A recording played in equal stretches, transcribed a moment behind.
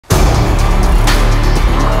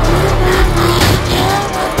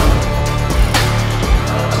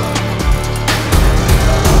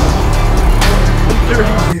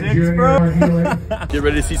you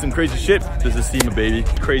ready to see some crazy shit? This is SEMA, baby.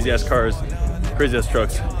 Crazy ass cars, crazy ass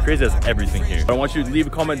trucks, crazy ass everything here. I want you to leave a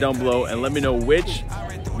comment down below and let me know which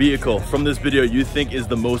vehicle from this video you think is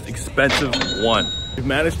the most expensive one. We've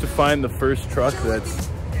managed to find the first truck that's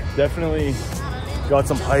definitely got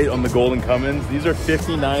some height on the Golden Cummins. These are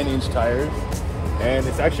 59-inch tires, and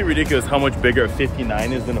it's actually ridiculous how much bigger a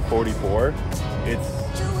 59 is than a 44. It's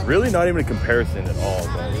really not even a comparison at all,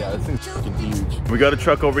 but yeah, this thing's fucking huge. We got a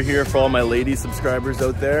truck over here for all my lady subscribers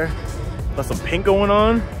out there. Got some pink going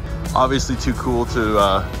on. Obviously too cool to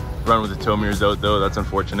run with the tow mirrors out though, that's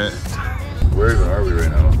unfortunate. Where even are we right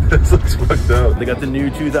now? This looks fucked up. They got the new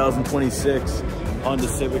 2026 Honda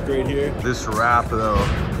Civic right here. This wrap though,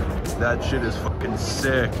 that shit is fucking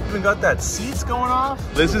sick. Even got that seats going off.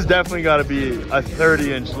 This has definitely got to be a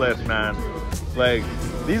 30-inch lift, man. Like,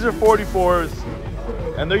 these are 44s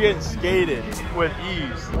and they're getting skated with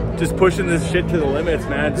ease. Just pushing this shit to the limits,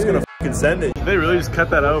 man. Just gonna fucking send it. Did they really just cut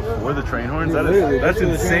that out for the train horns? That's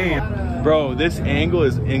insane. Bro, this angle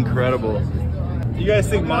is incredible. You guys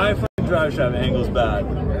think my drive shaft angle's bad?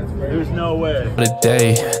 There's no way.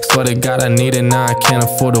 Today, swear to God I need it now, I can't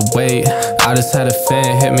afford to wait. I just had a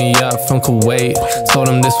fan hit me up from Kuwait. Told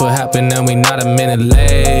him this would happen and we not a minute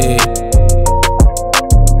late.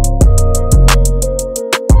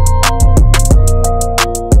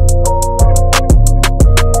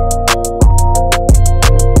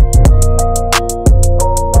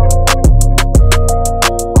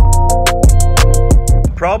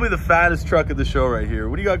 Probably the fattest truck of the show right here.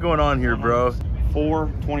 What do you got going on here, bro? 4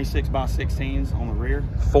 26x16s on the rear.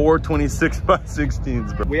 4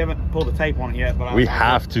 26x16s, bro. We haven't pulled the tape on it yet, but we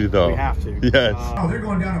have to though. We have to. Yes. Oh, they're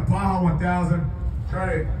going down to Baja 1000. Try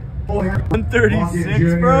to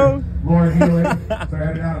 136, bro. Lauren Healy. So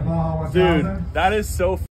heading down to Baja 1000. Dude, that is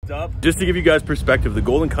so f***ed up. Just to give you guys perspective, the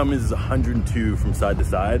Golden Cummins is 102 from side to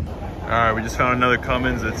side. All right, we just found another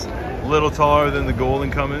Cummins that's a little taller than the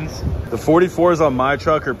Golden Cummins. The 44s on my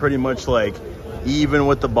truck are pretty much like even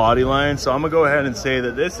with the body line, so I'm gonna go ahead and say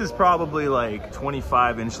that this is probably like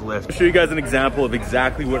 25-inch lift. I'll show you guys an example of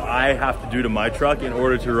exactly what I have to do to my truck in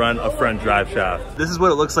order to run a front drive shaft. This is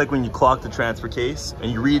what it looks like when you clock the transfer case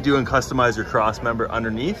and you redo and customize your cross member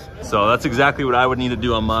underneath. So that's exactly what I would need to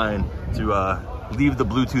do on mine to leave the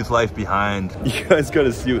Bluetooth life behind. You guys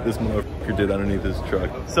gotta see what this motherfucker did underneath this truck.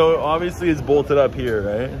 So obviously it's bolted up here,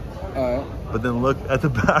 right? But then look at the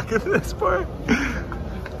back of this part.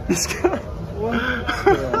 He's got... What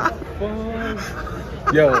the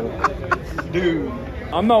fuck? Yo, dude.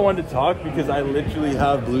 I'm not one to talk because I literally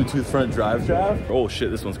have Bluetooth front drive shaft. Oh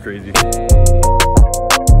shit, this one's crazy.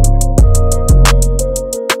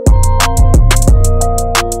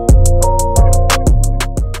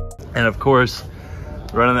 And of course,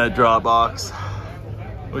 running that drop box,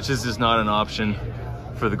 which is just not an option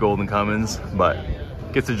for the Golden Cummins, but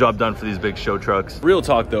gets the job done for these big show trucks. Real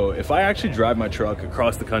talk though, if I actually drive my truck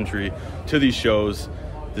across the country to these shows,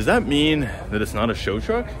 does that mean that it's not a show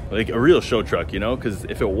truck? Like a real show truck, you know? Because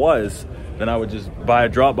if it was, then I would just buy a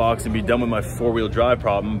drop box and be done with my four-wheel drive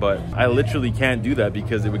problem, but I literally can't do that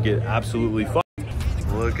because it would get absolutely fucked.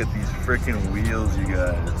 Look at these freaking wheels, you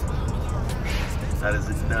guys. That is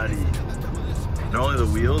nutty. Not only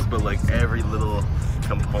the wheels, but like every little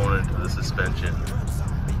component of the suspension.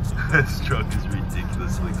 This truck is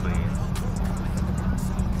ridiculously clean.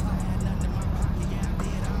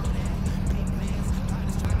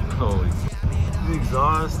 Holy f***. The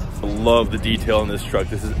exhaust. I love the detail on this truck.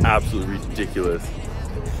 This is absolutely ridiculous.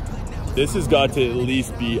 This has got to at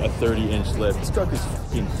least be a 30-inch lift. This truck is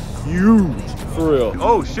fucking huge, for real.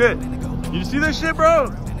 Oh shit, you see this shit, bro?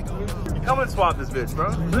 You come and swap this bitch, bro.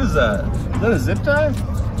 What is that? Is that a zip tie?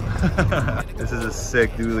 This is a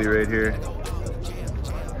sick dually right here.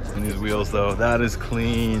 And these wheels though, that is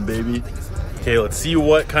clean, baby. Okay, let's see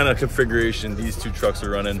what kind of configuration these two trucks are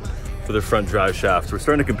running for their front drive shafts. We're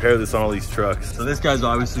starting to compare this on all these trucks. So this guy's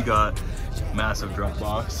obviously got massive drop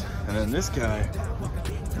box. And then this guy,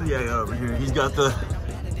 yeah, over here, he's got the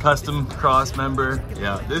custom cross member.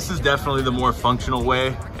 Yeah, this is definitely the more functional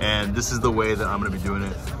way. And this is the way that I'm gonna be doing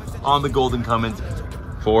it on the Golden Cummins.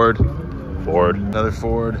 Ford, another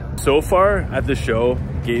Ford. So far at the show,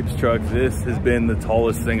 Gabe's truck, this has been the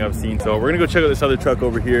tallest thing I've seen. So we're gonna go check out this other truck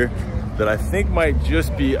over here that I think might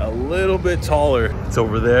just be a little bit taller. It's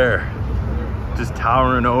over there, just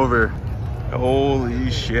towering over. Holy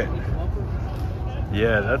shit.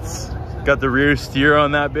 Yeah, that's got the rear steer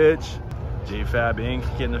on that bitch. JFab Inc.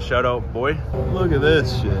 getting a shout out, boy. Look at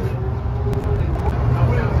this shit.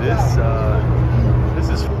 This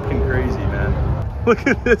is fucking crazy, man. Look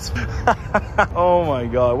at this. Oh my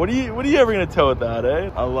god. What are you ever gonna tow with that,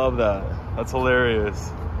 eh? I love that. That's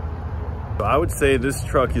hilarious. I would say this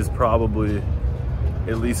truck is probably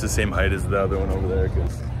at least the same height as the other one over there.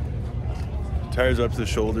 Tires up to the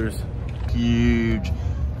shoulders. Huge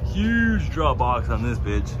drop box on this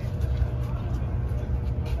bitch.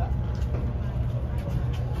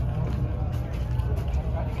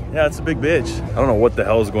 Yeah, it's a big bitch. I don't know what the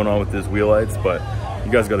hell is going on with this wheel lights, but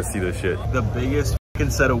you guys got to see this shit. The biggest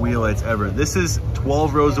set of wheel lights ever. This is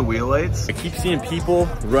 12 rows of wheel lights. I keep seeing people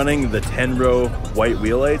running the 10-row white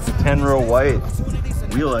wheel lights. 10-row white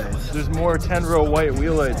wheel lights. There's more 10-row white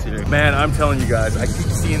wheel lights here. Man, I'm telling you guys, I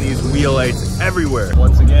keep seeing these wheel lights everywhere.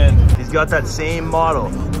 Once again, he's got that same model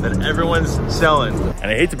that everyone's selling. And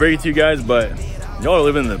I hate to break it to you guys, but y'all are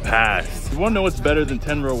living in the past. You wanna know what's better than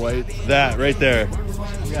 10-row whites? That right there.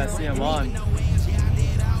 You gotta see them on.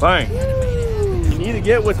 Fine. You need to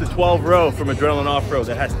get with the 12-row from Adrenaline Off-Road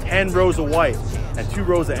that has 10 rows of white and 2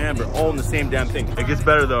 rows of amber, all in the same damn thing. It gets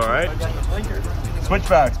better though, all right?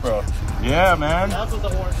 Switchbacks, bro. Yeah, man. That's what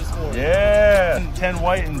the orange is for. Yeah. 10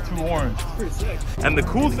 white and 2 orange. Pretty sick. And the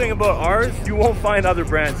cool thing about ours, you won't find other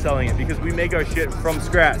brands selling it because we make our shit from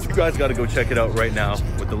scratch. You guys gotta go check it out right now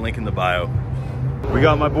with the link in the bio. We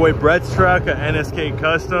got my boy Brett's truck at NSK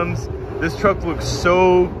Customs. This truck looks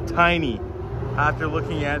so tiny after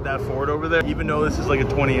looking at that Ford over there, even though this is like a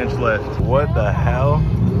 20-inch lift. What the hell?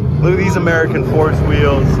 Look at these American Force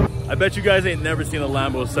wheels. I bet you guys ain't never seen a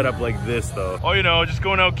Lambo set up like this though. Oh, you know, just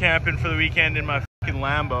going out camping for the weekend in my fucking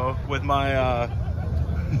Lambo with my,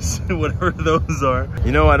 whatever those are.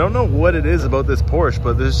 You know, I don't know what it is about this Porsche,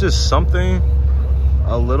 but there's just something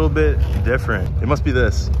a little bit different. It must be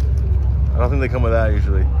this. I don't think they come with that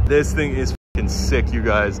usually. This thing is fucking sick, you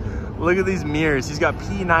guys. Look at these mirrors. He's got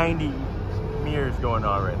P90 mirrors going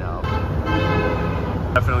on right now.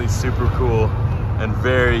 Definitely super cool and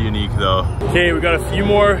very unique though. Okay, we got a few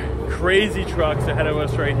more crazy trucks ahead of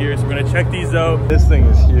us right here, so we're gonna check these out. This thing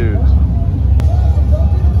is huge.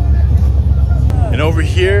 And over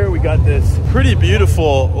here we got this pretty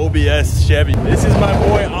beautiful OBS Chevy. This is my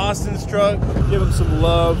boy Austin's truck. Give him some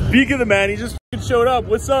love. Speaking of the man, he just showed up.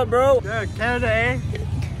 What's up, bro? Yeah, Canada, eh?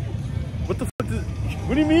 What the fuck?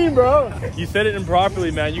 What do you mean, bro? You said it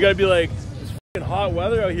improperly, man. You gotta be like, it's fucking hot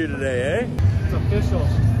weather out here today, eh? It's official.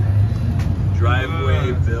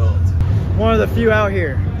 Driveway built. One of the few out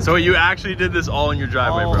here. So you actually did this all in your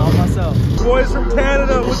driveway, bro? All myself. Boys from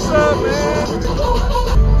Canada, what's up,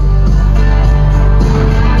 man?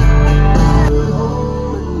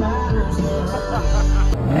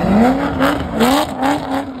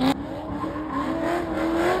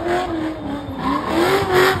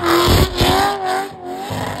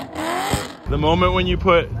 The moment when you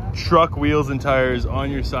put truck wheels and tires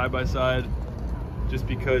on your side-by-side just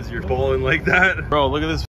because you're bowling like that. Bro, look at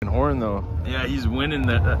this fucking horn though. Yeah, he's winning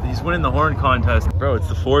the horn contest. Bro, it's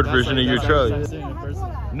the Ford version of your truck.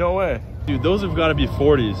 No way. Dude, those have got to be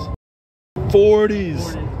 40s.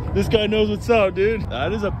 40s. This guy knows what's up, dude.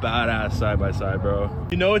 That is a badass side-by-side, bro.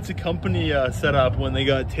 You know it's a company setup when they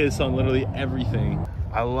got TIS on literally everything.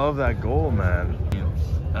 I love that gold, man.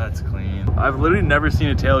 That's clean. I've literally never seen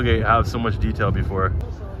a tailgate have so much detail before.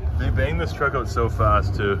 They bang this truck out so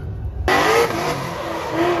fast too.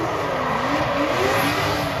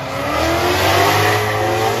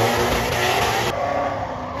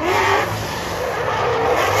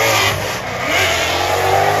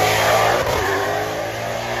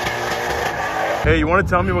 Hey, you want to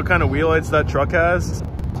tell me what kind of wheel lights that truck has?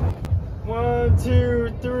 1,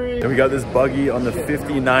 2, 3. And we got this buggy on the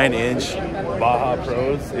 59-inch Baja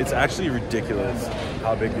Pros. It's actually ridiculous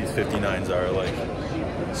how big these 59s are. Like,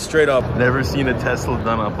 straight up, never seen a Tesla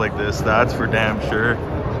done up like this. That's for damn sure.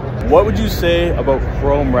 What would you say about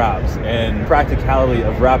chrome wraps and practicality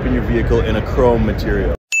of wrapping your vehicle in a chrome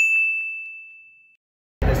material?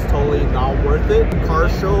 It's totally not worth it. Car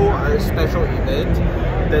show or special event,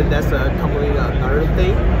 then that's a completely another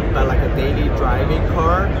thing. But like a daily driving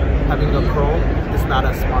car, having a chrome is not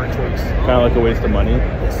a smart choice. Kind of like a waste of money?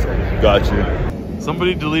 Yes, sir. Got you.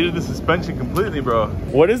 Somebody deleted the suspension completely, bro.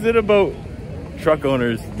 What is it about truck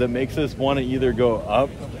owners that makes us want to either go up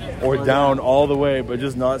or down all the way, but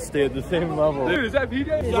just not stay at the same level? Dude, is that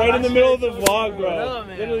PJ? Right in the middle of the vlog, bro.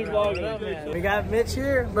 Literally vlogging. We got Mitch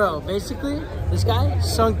here. Bro, basically, this guy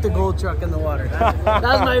sunk the gold truck in the water. That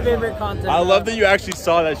was my favorite content. I love that you actually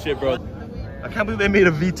saw that shit, bro. I can't believe they made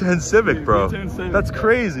a V10 Civic, bro. That's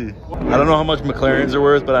crazy. I don't know how much McLarens are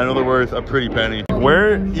worth, but I know they're worth a pretty penny.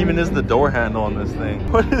 Where even is the door handle on this thing?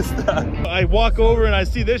 What is that? I walk over and I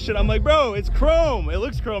see this shit. I'm like, bro, it's chrome. It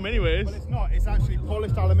looks chrome anyways. But it's not. It's actually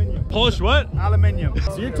polished aluminium. Polished what? Aluminium.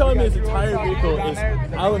 So you're telling me this entire vehicle is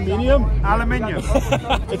aluminium? Aluminium.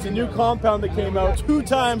 It's a new compound that came out 2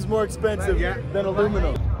 times more expensive than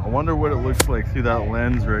aluminum. I wonder what it looks like through that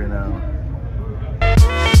lens right now.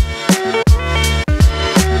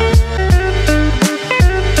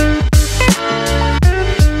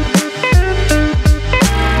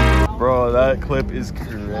 Bro, that clip is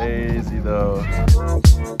crazy though.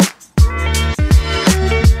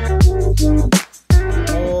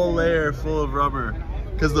 Whole layer full of rubber.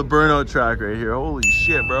 Cause the burnout track right here. Holy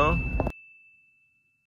shit, bro.